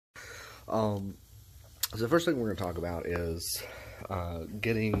So the first thing we're going to talk about is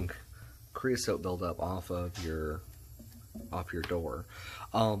getting creosote buildup off your door.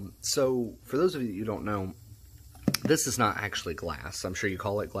 So for those of you who don't know, this is not actually glass. I'm sure you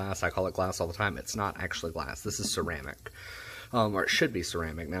call it glass. I call it glass all the time. It's not actually glass. This is ceramic. Or it should be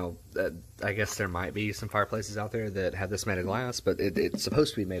ceramic. Now, I guess there might be some fireplaces out there that have this made of glass, but it's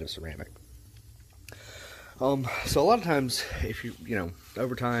supposed to be made of ceramic. So a lot of times, if you know,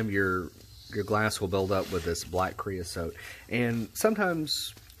 over time, your glass will build up with this black creosote. And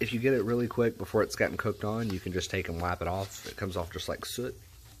sometimes, if you get it really quick before it's gotten cooked on, you can just take and lap it off. It comes off just like soot.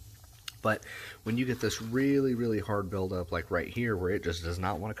 But when you get this really, really hard buildup, like right here, where it just does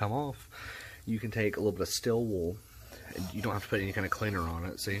not want to come off, you can take a little bit of still wool. And you don't have to put any kind of cleaner on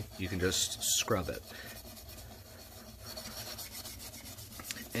it, see? You can just scrub it.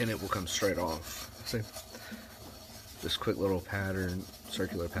 And it will come straight off, see? This quick little pattern,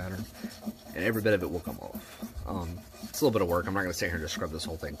 circular pattern, and every bit of it will come off. It's a little bit of work. I'm not going to sit here and just scrub this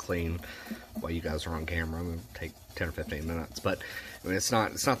whole thing clean while you guys are on camera. I'm going to take 10 or 15 minutes, but I mean, it's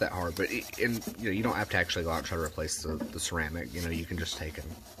not that hard. But you know, you don't have to actually go out and try to replace the ceramic. You know, you can just take and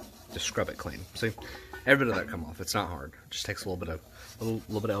just scrub it clean. See, every bit of that come off. It's not hard. It just takes a little bit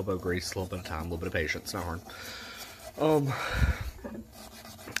of elbow grease, a little bit of time, a little bit of patience. It's not hard.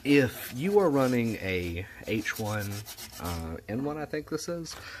 If you are running a H1N1, I think this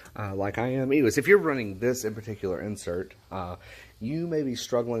is, like I am. Anyways, if you're running this in particular insert, you may be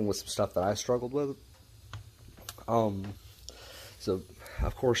struggling with some stuff that I struggled with. So,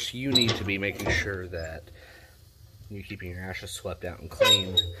 of course, you need to be making sure that you're keeping your ashes swept out and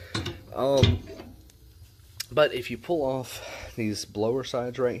cleaned. But if you pull off these blower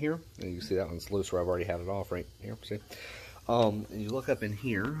sides right here, and you see that one's loose where I've already had it off right here, see? And you look up in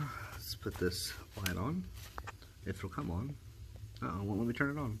here, let's put this light on, if it'll come on. Uh-oh, won't let me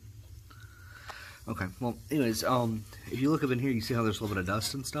turn it on. Okay, well, anyways, if you look up in here, you see how there's a little bit of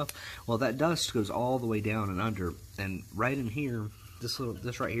dust and stuff? Well, that dust goes all the way down and under, and right in here, this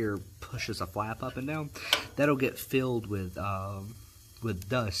right here pushes a flap up and down. That'll get filled with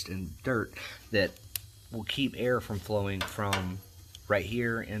dust and dirt that will keep air from flowing from right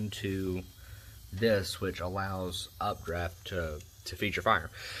here into this, which allows updraft to feed your fire.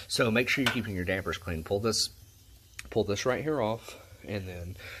 So make sure you're keeping your dampers clean. Pull this right here off, and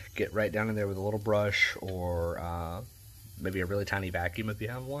then get right down in there with a little brush, or maybe a really tiny vacuum if you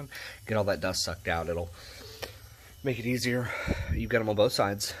have one. Get all that dust sucked out. It'll make it easier. You've got them on both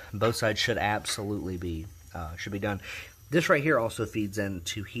sides. Both sides should absolutely be done. This right here also feeds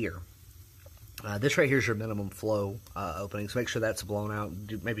into here. This right here is your minimum flow opening, so make sure that's blown out.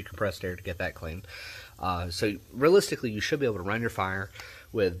 Do maybe compressed air to get that clean. So realistically, you should be able to run your fire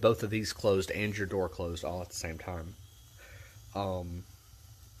with both of these closed and your door closed all at the same time.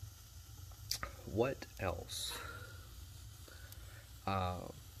 What else?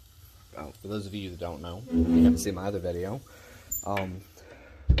 Oh, for those of you that don't know, you haven't seen my other video.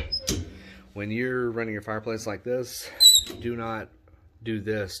 When you're running your fireplace like this, do not do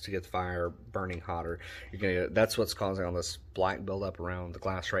this to get the fire burning hotter. That's what's causing all this black buildup around the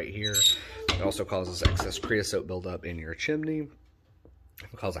glass right here. It also causes excess creosote buildup in your chimney.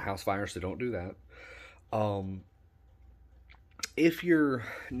 It will cause a house fire, so don't do that. If you're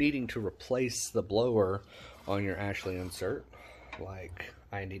needing to replace the blower on your Ashley insert, like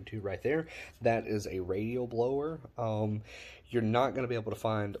I need to right there, that is a radial blower. You're not going to be able to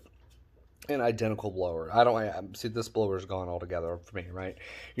find an identical blower. See, this blower's gone altogether for me, right?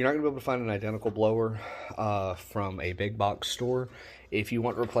 You're not going to be able to find an identical blower from a big box store. If you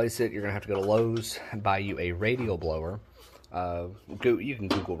want to replace it, you're going to have to go to Lowe's and buy you a radial blower. You can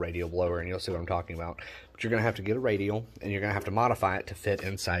Google radial blower and you'll see what I'm talking about. But you're going to have to get a radial, and you're going to have to modify it to fit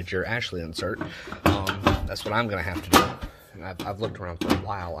inside your Ashley insert. That's what I'm going to have to do. And I've looked around for a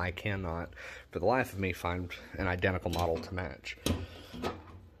while. I cannot, for the life of me, find an identical model to match.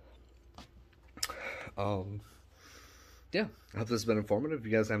 Yeah, I hope this has been informative. If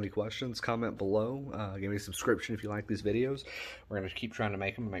you guys have any questions, comment below. Give me a subscription if you like these videos. We're going to keep trying to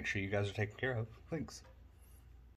make them and make sure you guys are taken care of. Thanks.